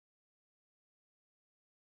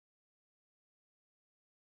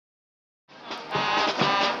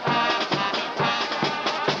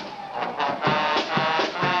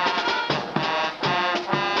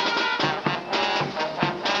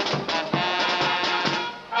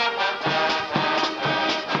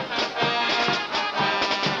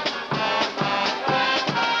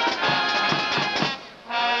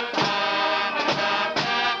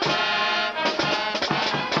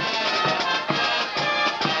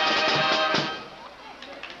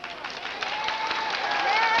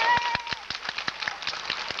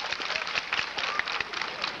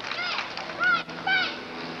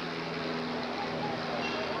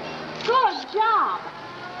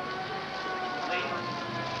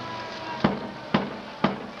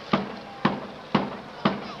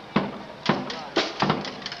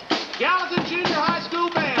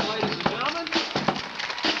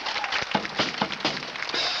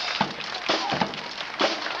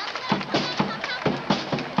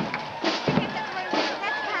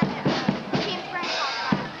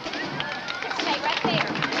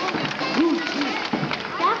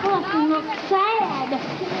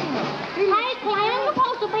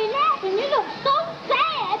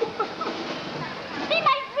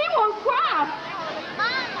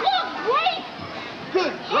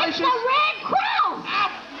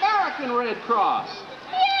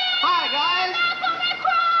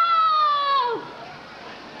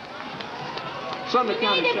Sumner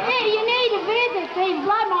County chapter. You need to visit these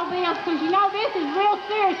bloodmobiles because you know this is real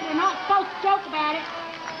serious. We're not supposed to joke about it.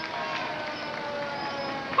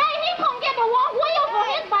 Hey, he couldn't get the one wheel for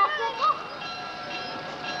his bicycle.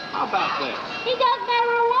 How about that? He does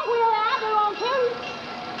better on one wheel than I do on two.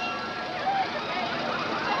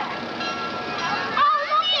 Oh,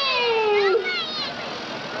 looky!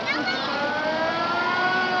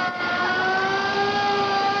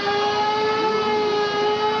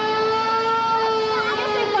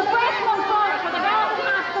 This is the freshman court for the Gallatin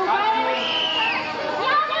High School Homecoming.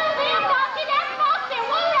 Y'all knew them, don't you? That's Boston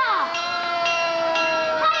Woodruff.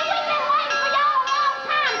 Honey, we've been waiting for y'all a long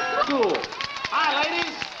time. Cool. Hi,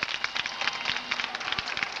 ladies.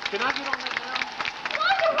 Can I get on that now?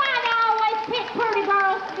 Wonder why they always pick pretty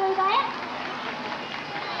girls to do that.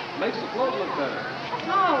 Makes the float look better.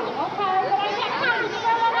 Oh, okay. But ain't that kind of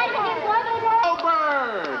stuff they can get brother girls?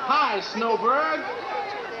 Snowbird! Hi, Snowbird.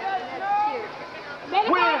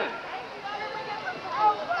 Win!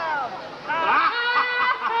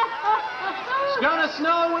 It's gonna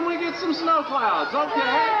snow when we get some snow clouds.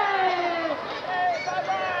 Okay.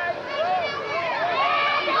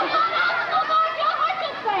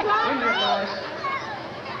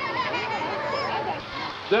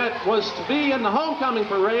 That was to be in the homecoming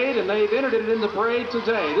parade, and they've entered it in the parade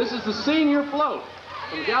today. This is the senior float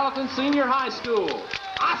from Gallatin Senior High School.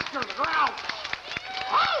 Oscar the Grouch.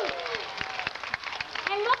 Oh!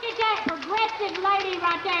 And look at that progressive lady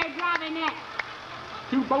right there driving that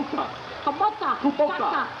Kubota. Kubota.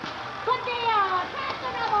 Put the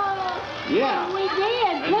tractor number. Yeah. We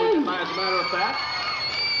did, And too. as a matter of fact,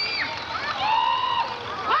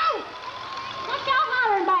 Oh! What y'all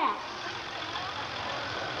hollering about?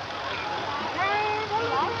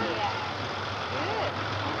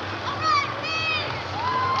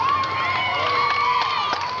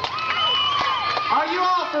 are you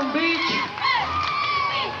all from Beach?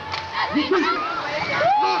 Look,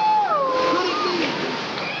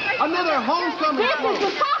 another homecoming This float. is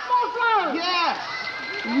the sophomore float. Yes.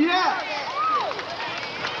 Yes.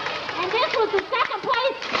 And this was the second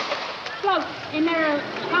place float in their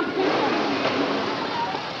competition.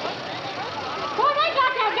 Boy, they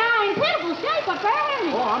got that guy in pitiful shape up there,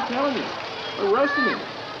 ain't Oh, I'm telling you, they're roasting him.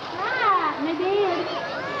 Right, and they did.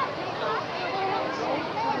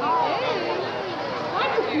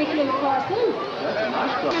 That's a sneaky little car, too. That's a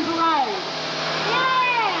nice truck. And parade.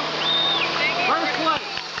 Yeah! First place.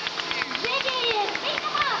 Ziggy is beating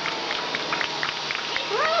them up.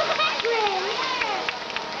 Through the victory. Yeah!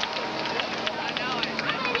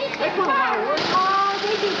 They put a lot of work. Oh,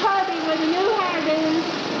 Ziggy Kirby with a new hairdo.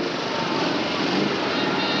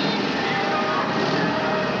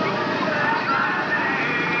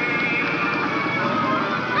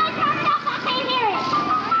 Hey, turn it off, I can't hear it.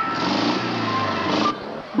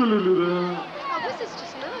 Oh, this is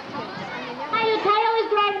just little kids. Hey, your tail is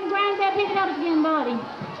dragging the ground. Better pick it up again, buddy.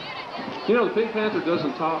 You know, the Pink Panther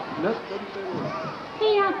doesn't talk. Nothing, doesn't say a word.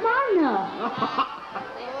 He not smart enough.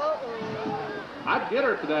 I'd get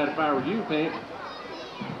her for that if I were you, Pink.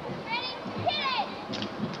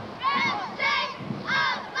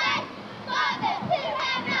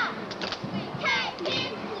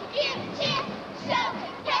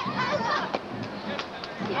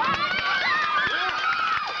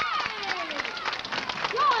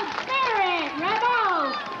 Good spirit,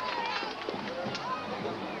 rebels.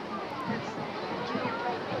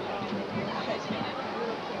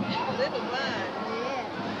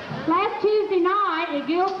 Last Tuesday night at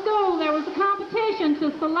Gill School, there was a competition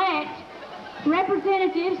to select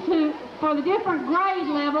representatives for the different grade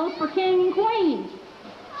levels for King and Queen.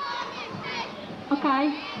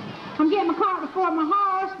 Okay, I'm getting my cart before my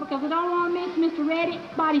horse because I don't want to miss Mr.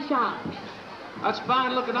 Reddick's body shop. That's a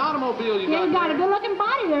fine-looking automobile you Yeah, you got a there. good-looking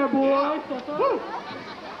body there, boy.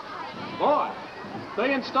 Boy,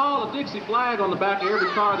 they install a Dixie flag on the back of every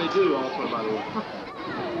car they do also, by the way.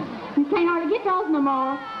 You can't hardly get those no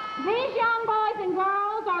more. These young boys and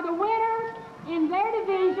girls are the winners in their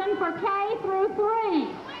division for K through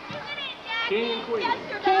 3. King and Queen.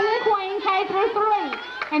 King and Queen, K through 3.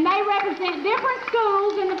 And they represent different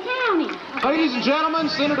schools in the county. Ladies and gentlemen,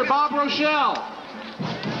 Senator Bob Rochelle.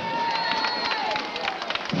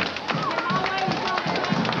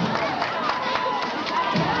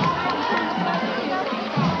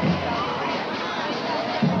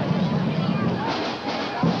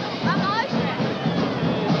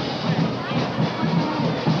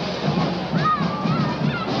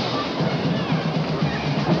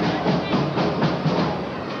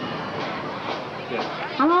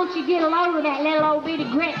 I want you to get a load of that little old bitty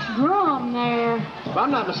Gretsch drum there. If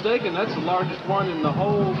I'm not mistaken, that's the largest one in the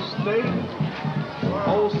whole state.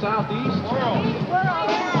 Whole southeast.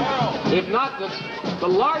 If not, the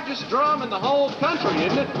largest drum in the whole country,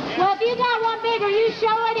 isn't it? Well, if you got one bigger, you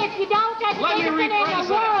show it. If you don't, that's the Let me biggest thing in rephrase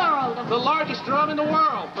the that. world. The largest drum in the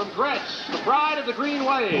world from Gretsch, the pride of the Green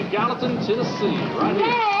Wave, Gallatin, Tennessee, right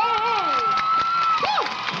here. Woo!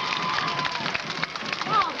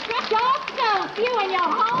 Oh, don't ghost you in your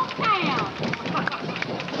hometown.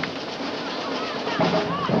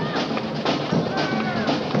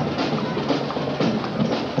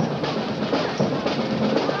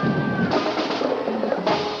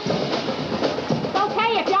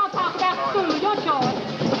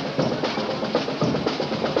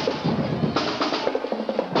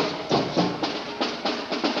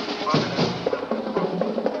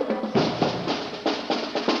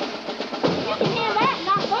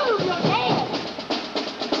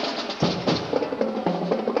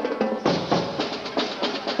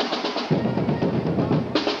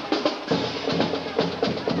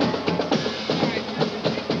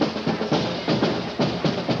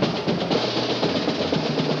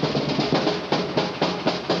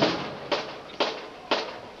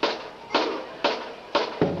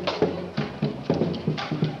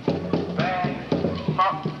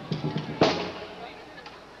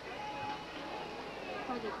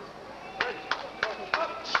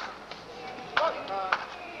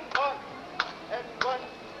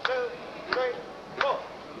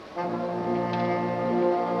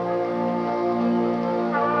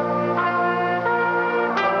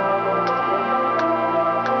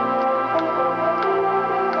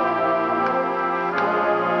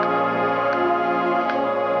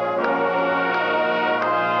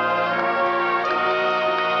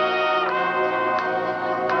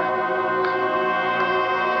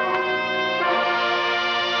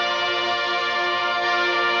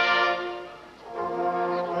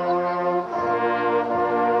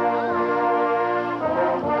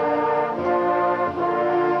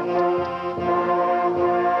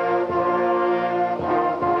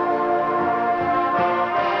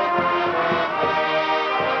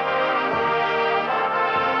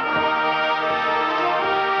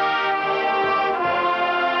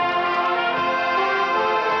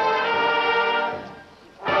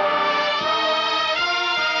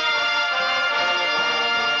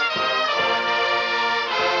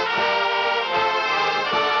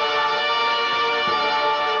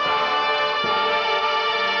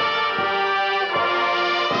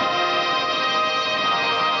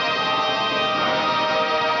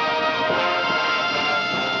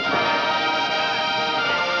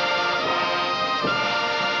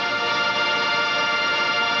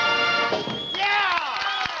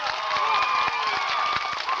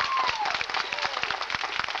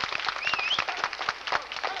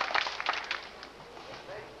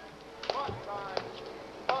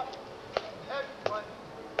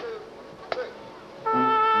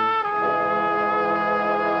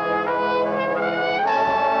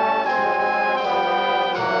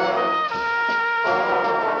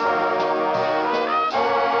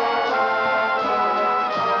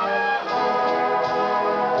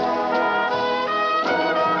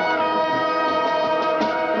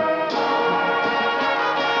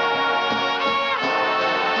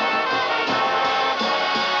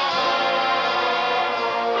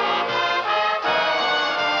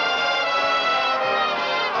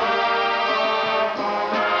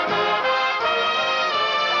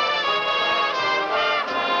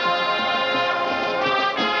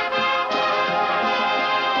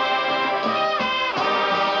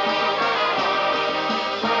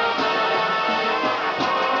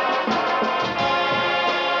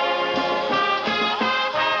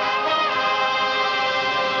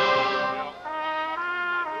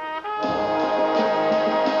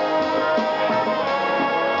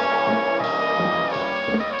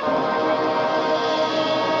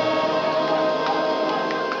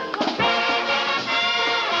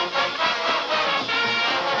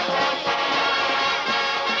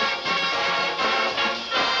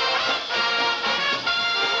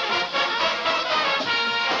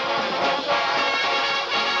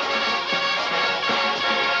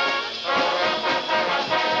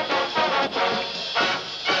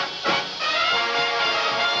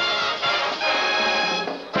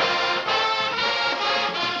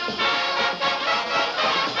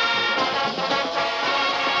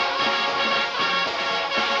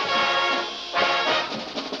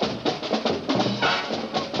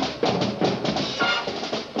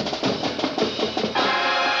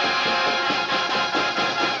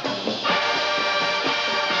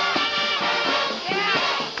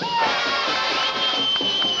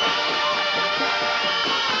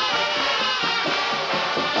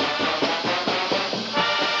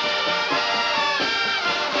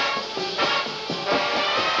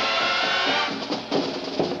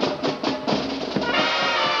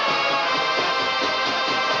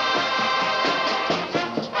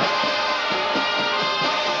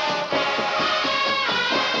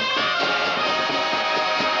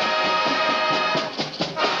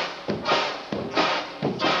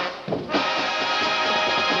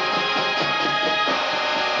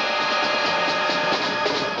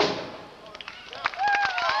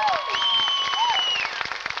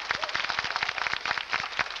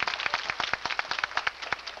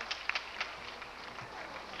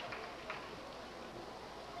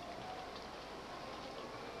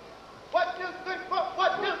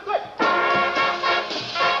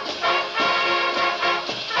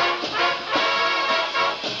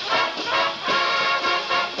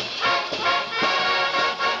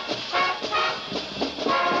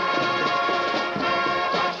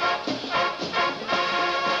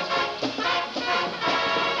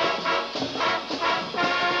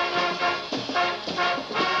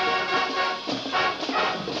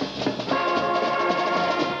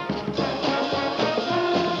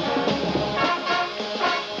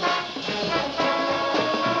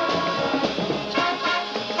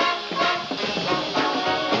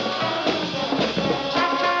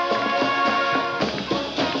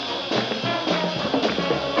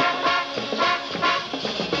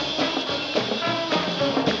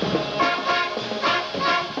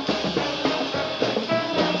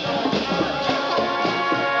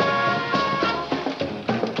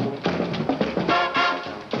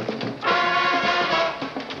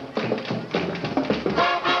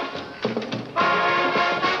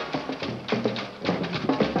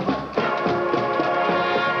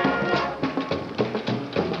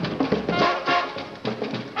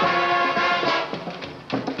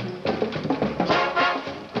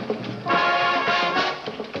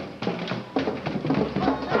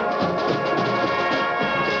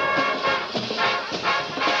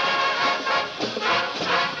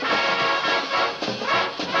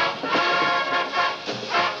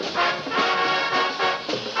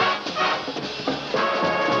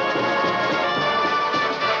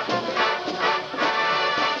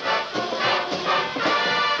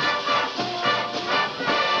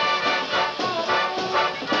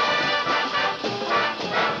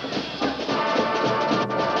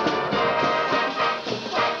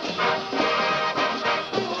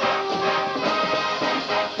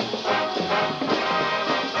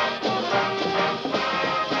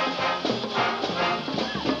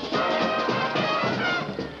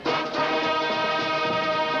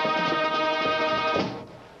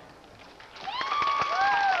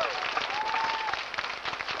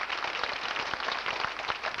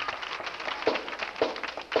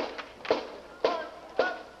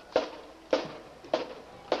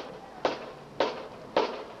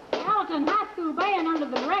 Band under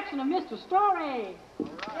the direction of Mr. Story. They've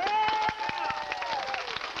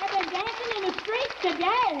been dancing in the streets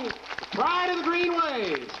today. Pride of the Green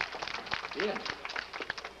Wave. Yeah.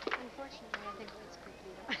 Unfortunately, I think that's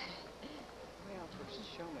complete. Well, for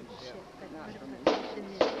showmanship, But not what for about the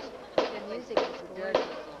music? The music is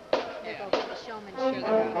gorgeous. They go for the showmanship.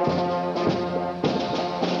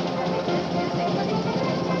 Music, what they do.